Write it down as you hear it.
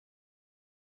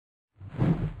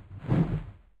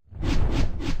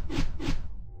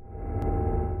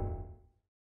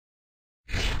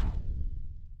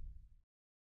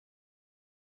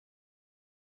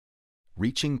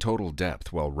Reaching total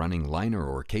depth while running liner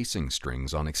or casing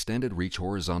strings on extended reach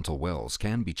horizontal wells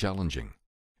can be challenging.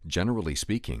 Generally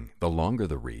speaking, the longer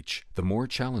the reach, the more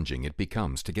challenging it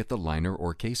becomes to get the liner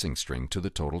or casing string to the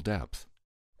total depth.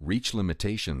 Reach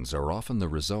limitations are often the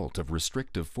result of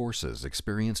restrictive forces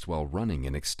experienced while running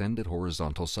in extended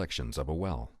horizontal sections of a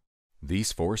well.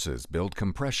 These forces build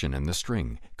compression in the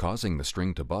string, causing the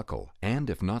string to buckle,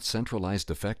 and if not centralized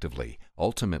effectively,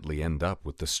 ultimately end up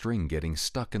with the string getting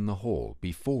stuck in the hole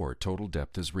before total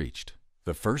depth is reached.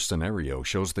 The first scenario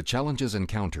shows the challenges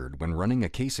encountered when running a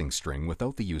casing string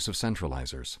without the use of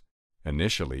centralizers.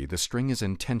 Initially, the string is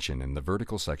in tension in the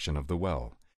vertical section of the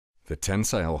well. The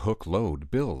tensile hook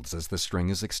load builds as the string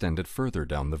is extended further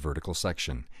down the vertical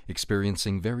section,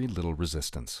 experiencing very little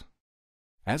resistance.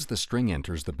 As the string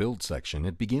enters the build section,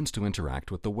 it begins to interact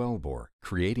with the well bore,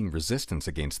 creating resistance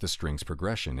against the string's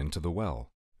progression into the well.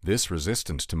 This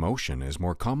resistance to motion is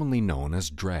more commonly known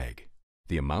as drag.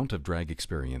 The amount of drag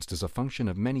experienced is a function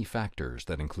of many factors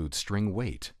that include string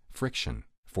weight, friction,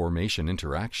 formation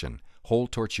interaction, hole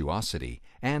tortuosity,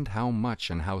 and how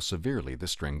much and how severely the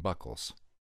string buckles.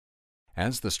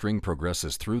 As the string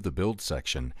progresses through the build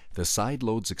section, the side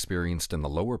loads experienced in the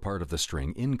lower part of the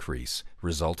string increase,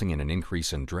 resulting in an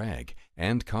increase in drag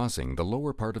and causing the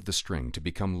lower part of the string to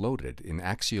become loaded in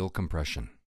axial compression.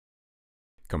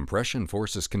 Compression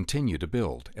forces continue to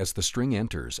build as the string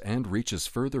enters and reaches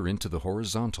further into the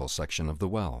horizontal section of the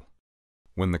well.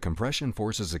 When the compression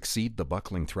forces exceed the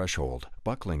buckling threshold,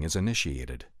 buckling is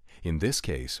initiated. In this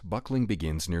case, buckling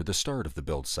begins near the start of the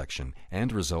build section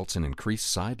and results in increased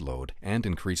side load and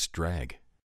increased drag.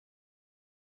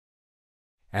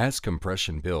 As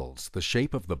compression builds, the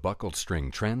shape of the buckled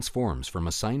string transforms from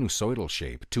a sinusoidal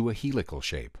shape to a helical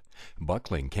shape.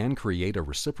 Buckling can create a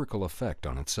reciprocal effect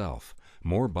on itself.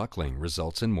 More buckling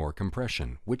results in more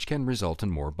compression, which can result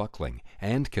in more buckling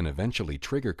and can eventually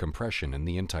trigger compression in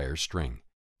the entire string.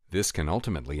 This can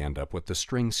ultimately end up with the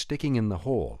string sticking in the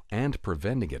hole and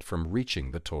preventing it from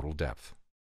reaching the total depth.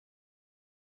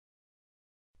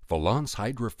 Volant's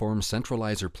Hydroform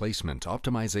Centralizer Placement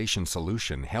Optimization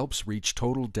Solution helps reach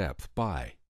total depth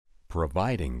by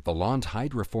providing Volant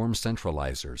Hydroform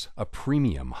Centralizers, a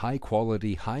premium,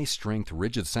 high-quality, high-strength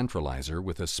rigid centralizer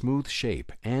with a smooth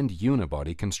shape and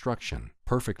unibody construction,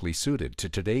 perfectly suited to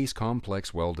today's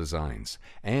complex well designs,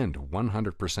 and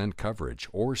 100% coverage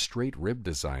or straight rib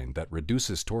design that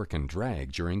reduces torque and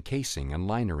drag during casing and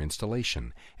liner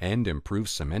installation and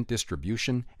improves cement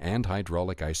distribution and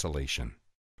hydraulic isolation.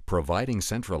 Providing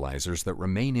centralizers that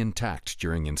remain intact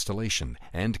during installation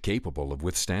and capable of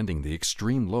withstanding the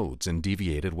extreme loads in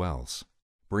deviated wells.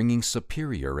 Bringing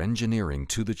superior engineering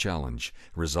to the challenge,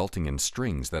 resulting in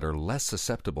strings that are less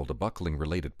susceptible to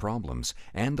buckling-related problems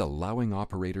and allowing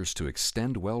operators to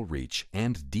extend well reach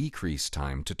and decrease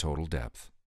time to total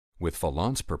depth. With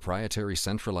Volant's proprietary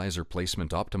centralizer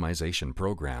placement optimization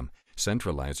program,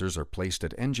 centralizers are placed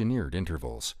at engineered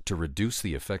intervals to reduce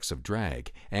the effects of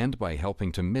drag and by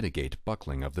helping to mitigate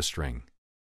buckling of the string.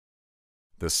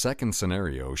 The second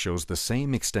scenario shows the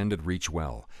same extended reach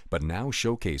well, but now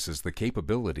showcases the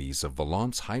capabilities of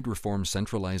Volant's Hydroform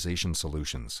centralization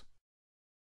solutions.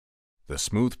 The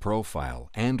smooth profile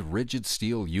and rigid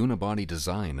steel unibody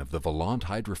design of the Volant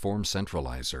Hydroform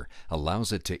Centralizer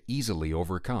allows it to easily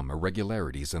overcome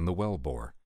irregularities in the well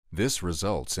bore. This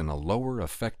results in a lower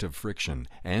effective friction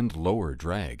and lower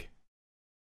drag.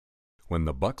 When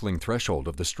the buckling threshold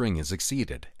of the string is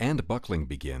exceeded and buckling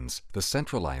begins, the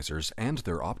centralizers and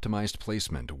their optimized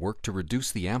placement work to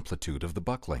reduce the amplitude of the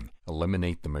buckling,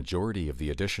 eliminate the majority of the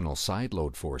additional side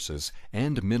load forces,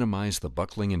 and minimize the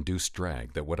buckling-induced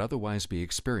drag that would otherwise be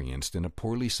experienced in a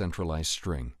poorly centralized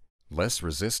string. Less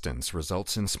resistance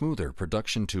results in smoother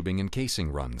production tubing and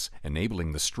casing runs,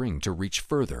 enabling the string to reach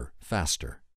further,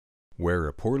 faster. Where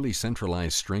a poorly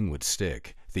centralized string would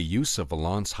stick, the use of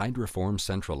Volant's Hydroform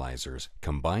centralizers,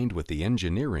 combined with the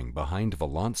engineering behind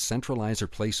Volant's centralizer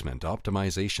placement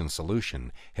optimization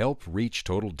solution, help reach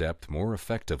total depth more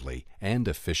effectively and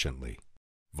efficiently.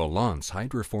 Volant's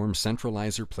Hydroform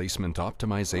centralizer placement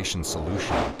optimization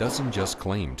solution doesn't just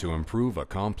claim to improve a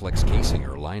complex casing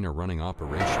or liner running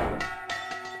operation.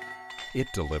 It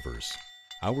delivers.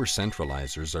 Our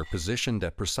centralizers are positioned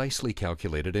at precisely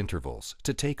calculated intervals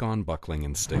to take on buckling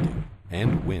and sticking,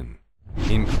 and win.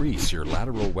 Increase your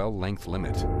lateral well length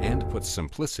limit and put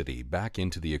simplicity back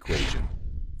into the equation.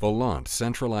 Volant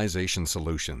Centralization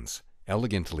Solutions.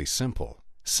 Elegantly simple,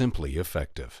 simply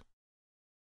effective.